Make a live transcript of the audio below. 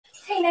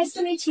nice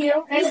to meet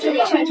you. Nice to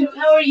meet you too.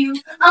 How are you?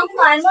 I'm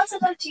fine. What's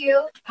about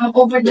you? I'm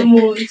over the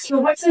moon. So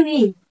what's your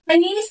name? My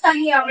name is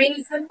Tahia.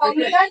 You can call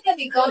me Dhaka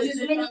because it's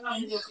my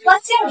name.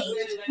 What's your name?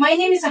 My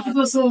name is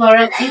Afifa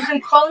Laurel. You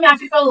can call me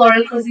Afifa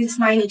Laurel because it's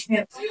my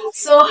nickname.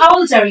 So how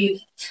old are you?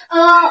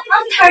 I'm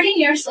 13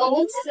 years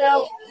old.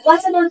 So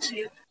what about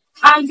you?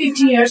 I'm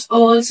 15 years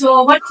old.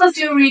 So what class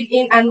do you read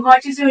in and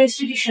what is your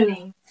institution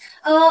name?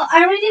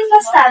 I read in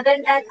class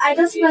 7 at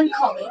IELTS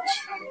College.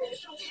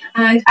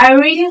 And I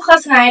read in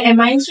class 9 and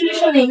my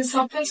institution name is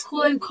Software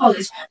School and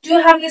College. Do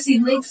you have any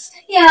siblings?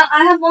 Yeah,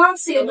 I have one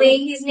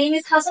sibling. His name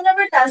is Hasina.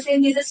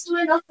 He's a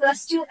student of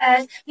class 2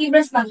 at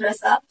Libras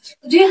Madrasa.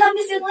 Do you have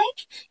any sibling?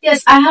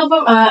 Yes, I have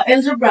an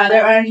elder brother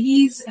and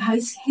his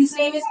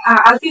name is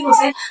Alfie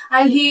Hussein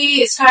and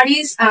he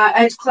studies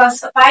at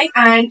class 5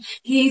 and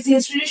his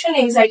institution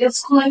name is Ideal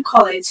School and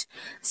College.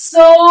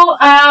 So,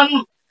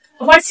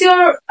 what's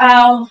your,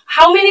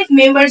 how many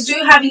members do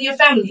you have in your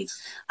family?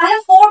 I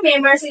have 4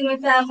 members in my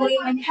family,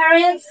 my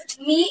parents,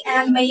 me,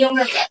 and my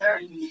younger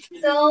brother.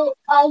 So,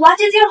 what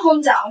is your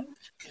hometown?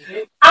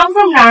 I'm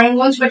from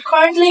Naranganj, but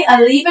currently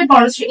I live at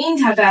Monastery in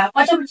Dhaka.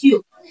 What about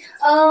you?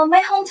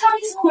 My hometown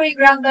is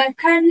Kurigram, but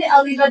currently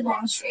I live at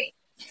Monastery.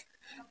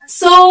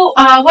 So,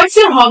 what's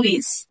your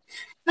hobbies?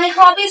 My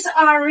hobbies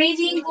are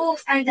reading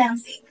books and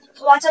dancing.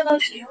 What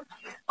about you?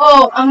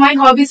 Oh, my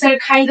hobbies are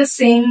kind of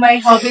same. My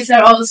hobbies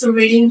are also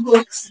reading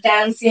books,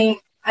 dancing,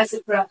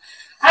 etc.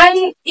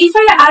 And if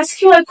I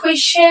ask you a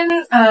question,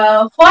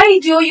 why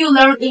do you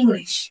learn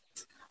English?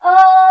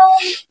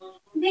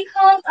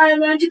 Because I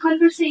learned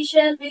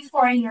conversation with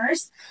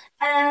foreigners,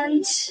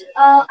 and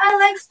I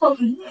like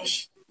spoken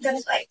English.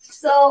 That's why.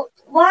 So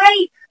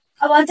why?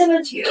 What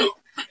about you?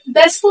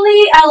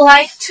 Basically, I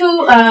like to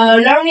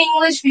learn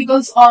English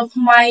because of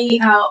my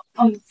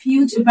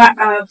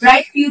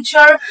bright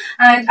future,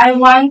 and I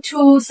want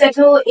to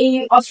settle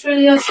in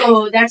Australia.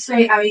 So that's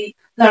why I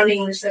learn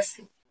English.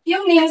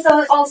 Your name is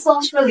also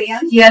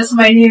Australian. Yes,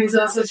 my name is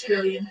also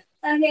Australian.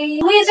 Okay.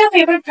 Who is your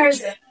favorite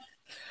person?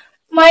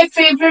 My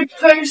favorite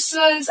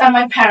persons are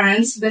my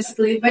parents,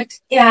 basically. But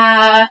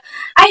yeah,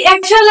 I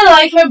actually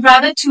like my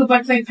brother too,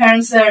 but my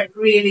parents are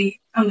really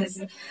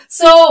amazing.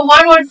 So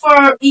one word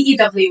for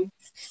EEW.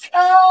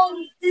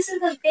 This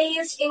is the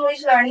best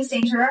English learning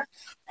center,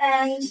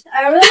 and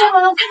I really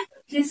love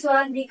this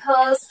one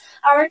because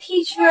our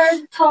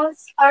teacher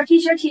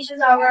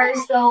teaches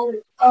us so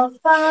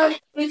fun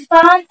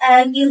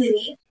and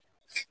easily.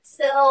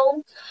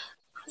 So,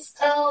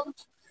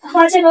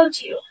 what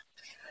about you?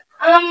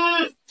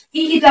 Um,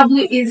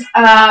 EEW is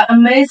an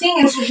amazing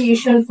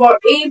institution for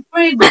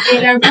every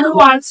beginner who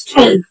wants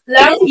to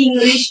learn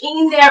English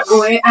in their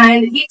way,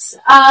 and it's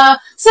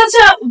such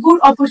a good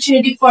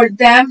opportunity for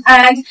them.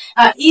 And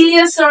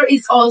Eliash sir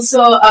is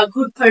also a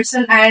good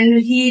person,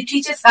 and he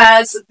teaches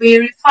us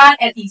very fun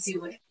and easy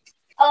way.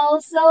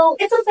 So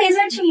it's a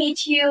pleasure to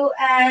meet you,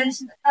 and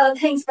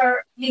thanks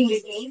for being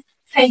with me.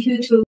 Thank you too.